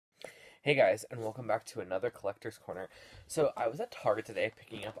Hey guys, and welcome back to another Collector's Corner. So I was at Target today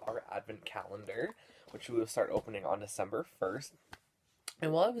picking up our advent calendar, which we will start opening on December 1st.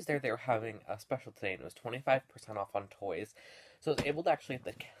 And while I was there, they were having a special today, and it was 25% off on toys. So I was able to actually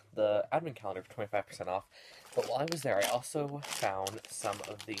get the advent calendar for 25% off. But while I was there, I also found some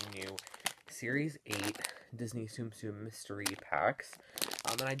of the new Series 8 Disney Tsum Tsum mystery packs.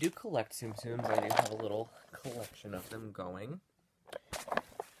 And I do collect Tsum Tsums. I do have a little collection of them going.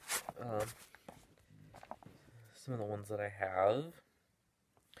 Some of the ones that I have.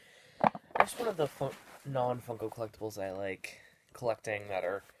 There's one of the non-Funko collectibles I like collecting that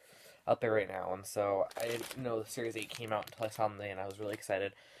are out there right now, and so I didn't know the Series 8 came out until I saw them today, and I was really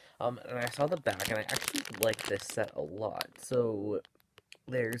excited. And I saw the back, and I actually like this set a lot. So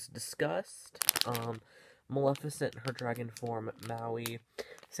there's Disgust, Maleficent in her dragon form, Maui,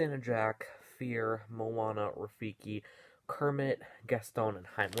 Santa Jack, Fear, Moana, Rafiki, Kermit, Gaston, and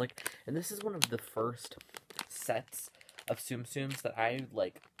Heimlich. And this is one of the first sets of Tsum Tsums that I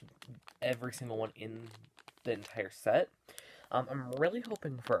like every single one in the entire set. I'm really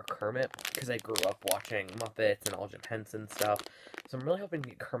hoping for a Kermit, because I grew up watching Muppets and all Jim Henson stuff, so I'm really hoping to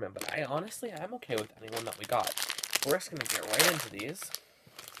get Kermit, but I'm okay with anyone that we got. We're just gonna get right into these.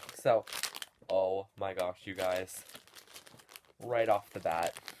 So, oh my gosh, you guys. Right off the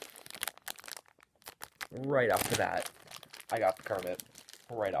bat, I got the Kermit.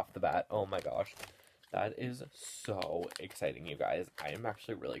 Right off the bat. Oh my gosh. That is so exciting, you guys. I am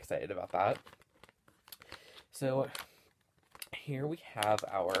actually really excited about that. So, here we have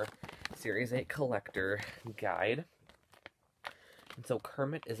our Series 8 collector guide. And so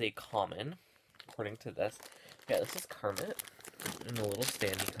Kermit is a common, according to this. Yeah, this is Kermit, and the little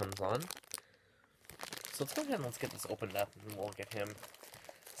stand he comes on. So let's go ahead and let's get this opened up, and we'll get him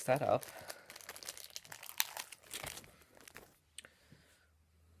set up.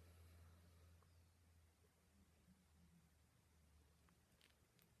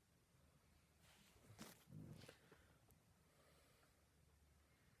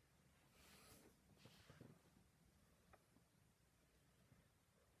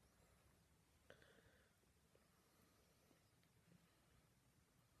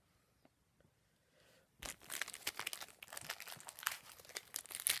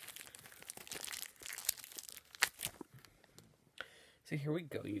 So here we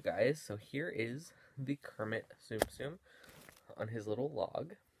go, you guys. So here is the Kermit Tsum Tsum on his little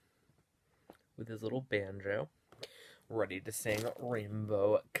log with his little banjo, ready to sing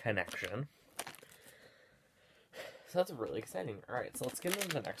Rainbow Connection. So that's really exciting. Alright, so let's get into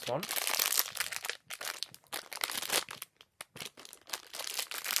the next one.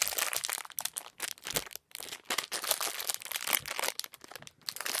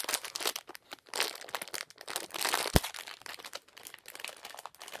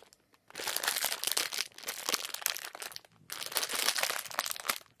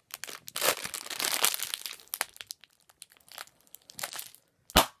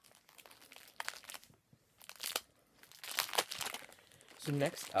 So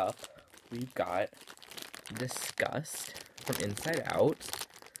next up, we've got Disgust from Inside Out.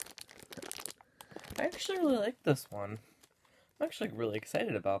 I actually really like this one. I'm actually really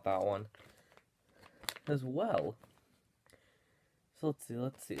excited about that one as well. So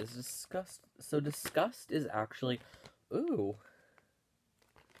let's see. Is Disgust... So Disgust is actually... Ooh.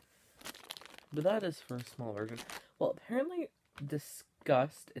 But that is for a small version. Well, apparently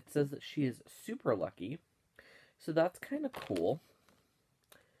Disgust, it says that she is super lucky. So that's kind of cool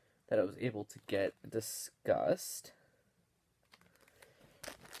that I was able to get Disgust.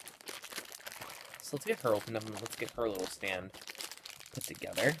 So let's get her opened up and let's get her little stand put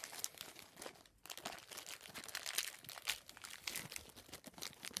together.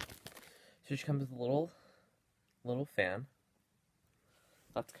 So she comes with a little fan.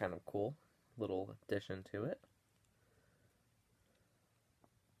 That's kind of cool. Little addition to it.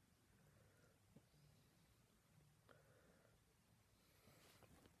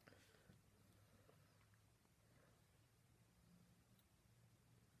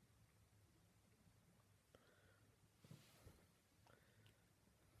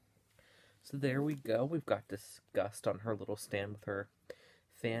 So there we go. We've got Disgust on her little stand with her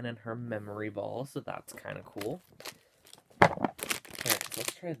fan and her memory ball, so that's kind of cool. Alright, so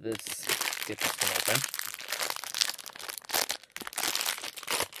let's try this. Get this one open.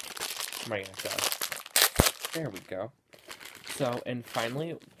 Where am I gonna go? There we go. So, and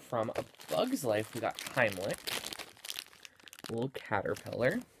finally, from A Bug's Life, we got Heimlich. A little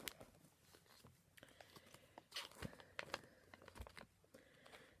caterpillar.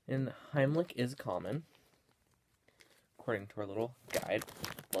 And Heimlich is common, according to our little guide.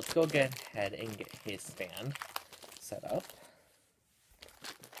 let's go ahead and get his stand set up.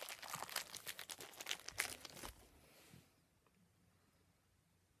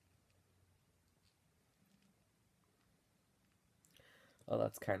 Oh,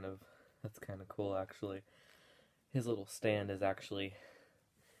 that's kind of cool, actually. His little stand is actually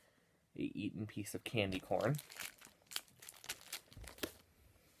a eaten piece of candy corn.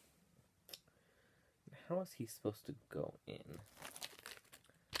 How is he supposed to go in?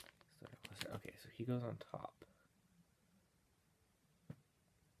 Okay, so he goes on top.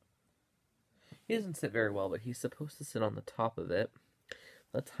 He doesn't sit very well, but he's supposed to sit on the top of it.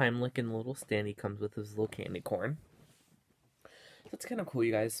 That's Heimlich, and the little stand he comes with his little candy corn. That's kind of cool,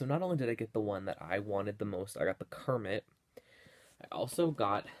 you guys. So not only did I get the one that I wanted the most, I got the Kermit. I also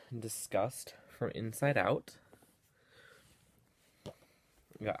got Disgust from Inside Out.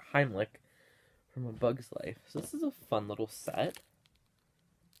 I got Heimlich from A Bug's Life. So this is a fun little set.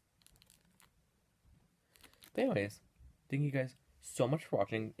 But anyways, thank you guys so much for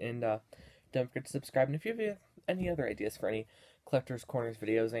watching, and don't forget to subscribe. And if you have any other ideas for any Collector's Corners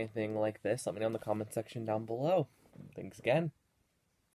videos, anything like this, let me know in the comment section down below. Thanks again.